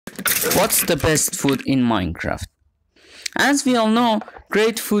What's the best food in Minecraft? As we all know,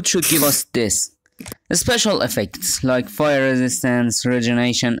 great food should give us this. Special effects like fire resistance,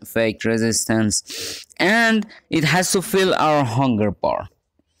 regeneration effect resistance, and it has to fill our hunger bar.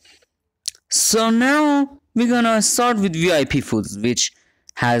 So now we're gonna start with VIP foods, which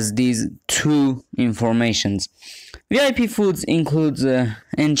has these two informations. VIP foods includes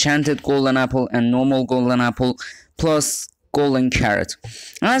enchanted golden apple and normal golden apple plus golden carrot.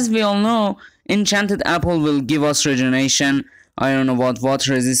 As we all know, enchanted apple will give us regeneration, I don't know what,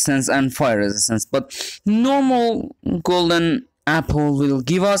 water resistance and fire resistance, but normal golden apple will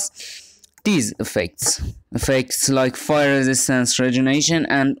give us these effects like fire resistance, regeneration,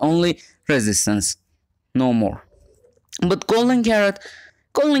 and only resistance, no more. But golden carrot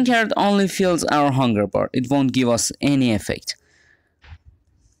only fills our hunger bar, it won't give us any effect.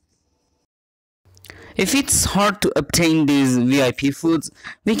 If it's hard to obtain these VIP foods,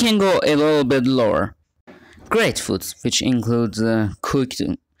 we can go a little bit lower. Great foods, which includes cooked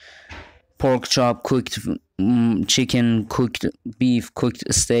pork chop, cooked chicken, cooked beef, cooked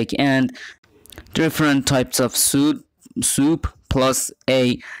steak, and different types of soup plus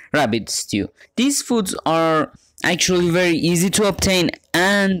a rabbit stew. These foods are actually very easy to obtain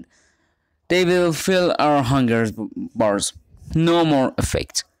and they will fill our hunger bars. No more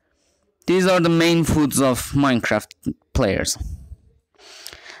effect. These are the main foods of Minecraft players.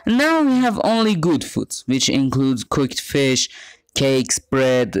 And now we have only good foods, which includes cooked fish, cakes,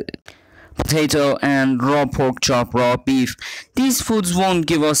 bread, potato, and raw pork chop, raw beef. These foods won't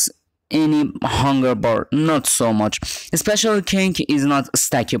give us any hunger bar, not so much. Especially cake is not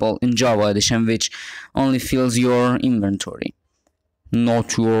stackable in Java edition, which only fills your inventory,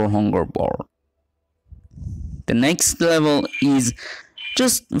 not your hunger bar. The next level is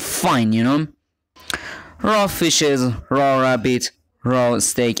just fine, you know. Raw fishes, raw rabbit, raw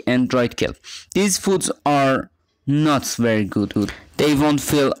steak, and dried kelp. These foods are not very good. They won't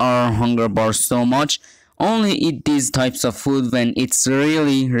fill our hunger bar so much. Only eat these types of food when it's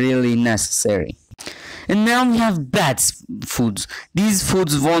really necessary. And now we have bad foods. These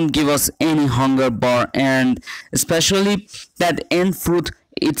foods won't give us any hunger bar, and especially that end fruit,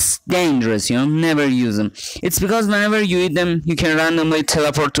 it's dangerous, you know, never use them. It's because whenever you eat them, you can randomly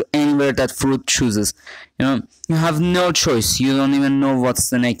teleport to anywhere that fruit chooses. You know, you have no choice, you don't even know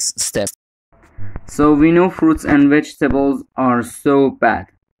what's the next step. So we know fruits and vegetables are so bad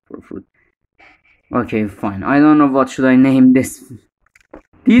for fruit. Okay, fine, I don't know what should I name this.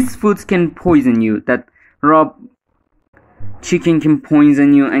 These foods can poison you. That raw chicken can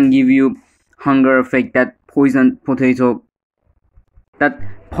poison you and give you hunger effect. That poisoned potato, that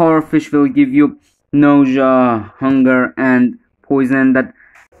power fish will give you nausea, hunger, and poison. That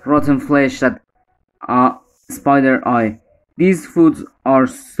rotten flesh, that spider eye. These foods are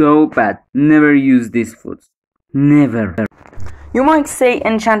so bad. Never use these foods. Never. You might say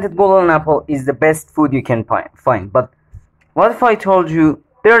enchanted golden apple is the best food you can find, but what if I told you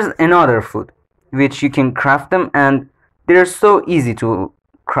there's another food which you can craft them and they're so easy to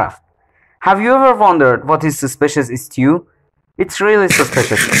craft? Have you ever wondered what is suspicious stew? It's really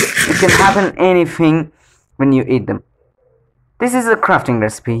suspicious. It can happen anything when you eat them. This is a crafting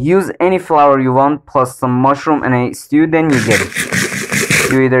recipe. Use any flour you want plus some mushroom and a stew, then you get it.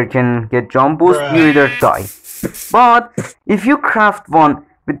 You either can get jump boost, you either die. But if you craft one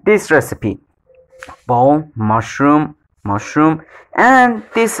with this recipe, bowl, mushroom, and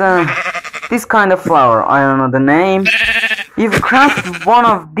this kind of flour, I don't know the name. If you craft one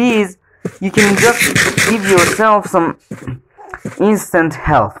of these, you can just give yourself some instant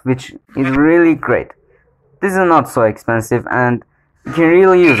health, which is really great. This is not so expensive and you can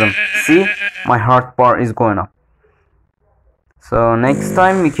really use them. See, my heart bar is going up. So next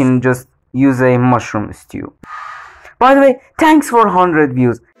time we can just use a mushroom stew. By the way, thanks for 100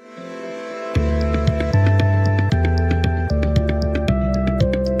 views.